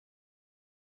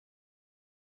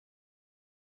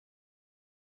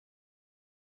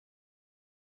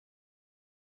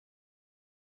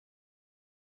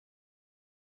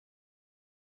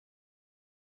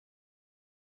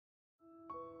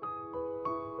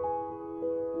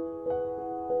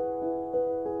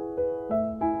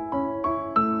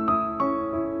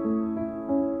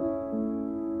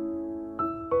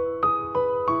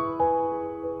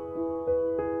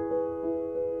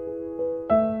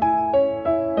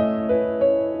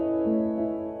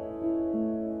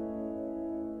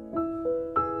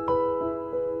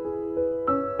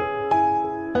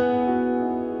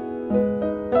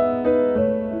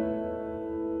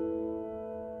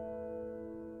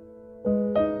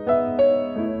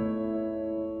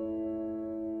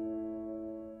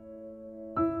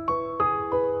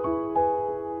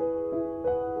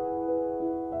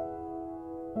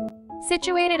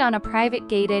situated on a private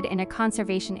gated in a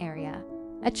conservation area.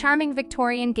 A charming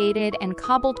Victorian gated and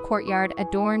cobbled courtyard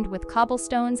adorned with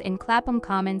cobblestones in Clapham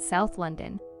Common, South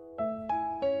London.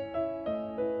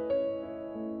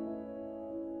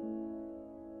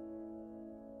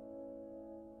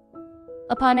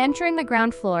 Upon entering the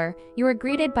ground floor, you are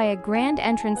greeted by a grand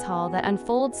entrance hall that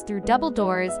unfolds through double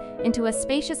doors into a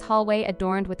spacious hallway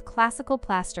adorned with classical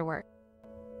plasterwork.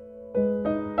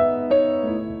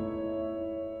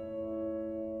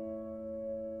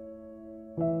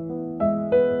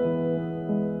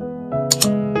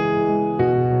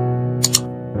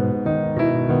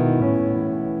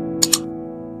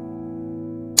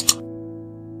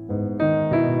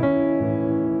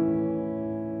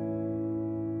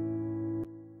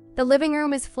 The living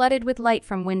room is flooded with light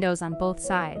from windows on both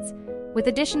sides, with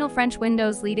additional French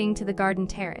windows leading to the garden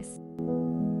terrace.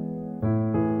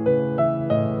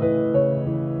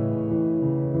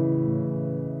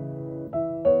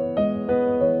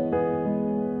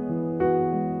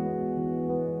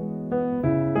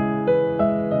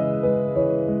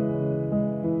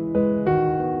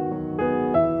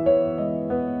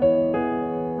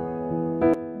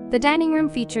 The dining room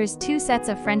features two sets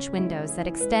of French windows that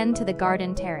extend to the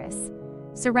garden terrace,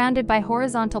 surrounded by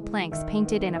horizontal planks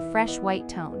painted in a fresh white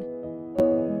tone.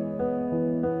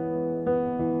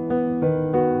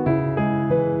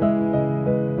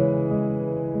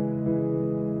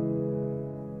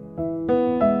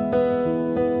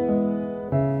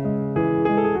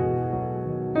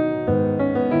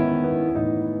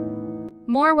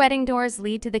 More wedding doors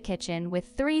lead to the kitchen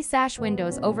with 3 sash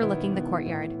windows overlooking the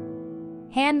courtyard.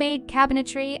 Handmade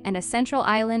cabinetry and a central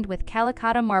island with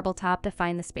calicotta marble top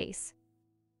define the space.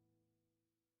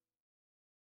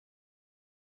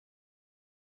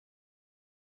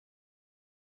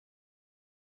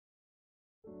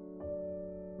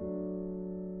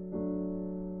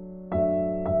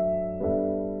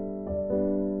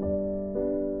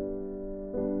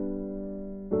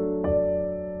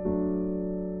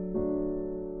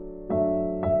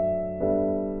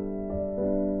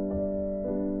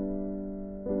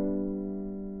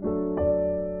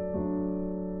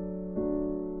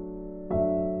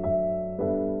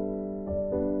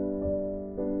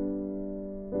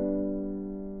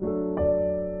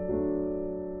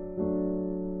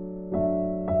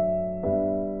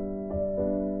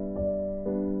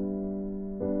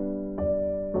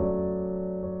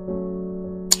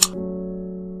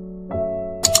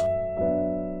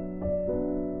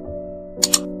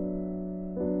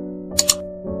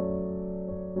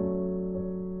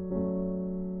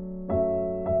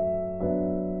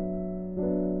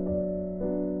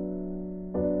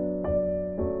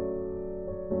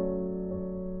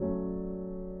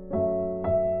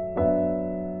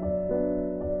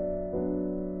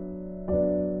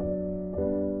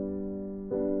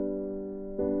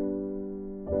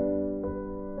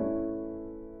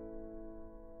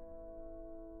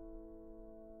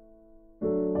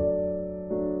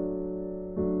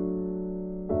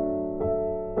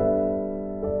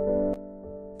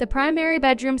 The primary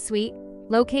bedroom suite,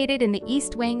 located in the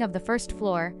east wing of the first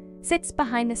floor, sits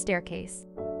behind the staircase.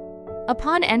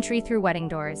 Upon entry through wedding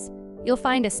doors, you'll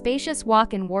find a spacious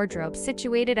walk-in wardrobe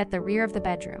situated at the rear of the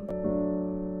bedroom.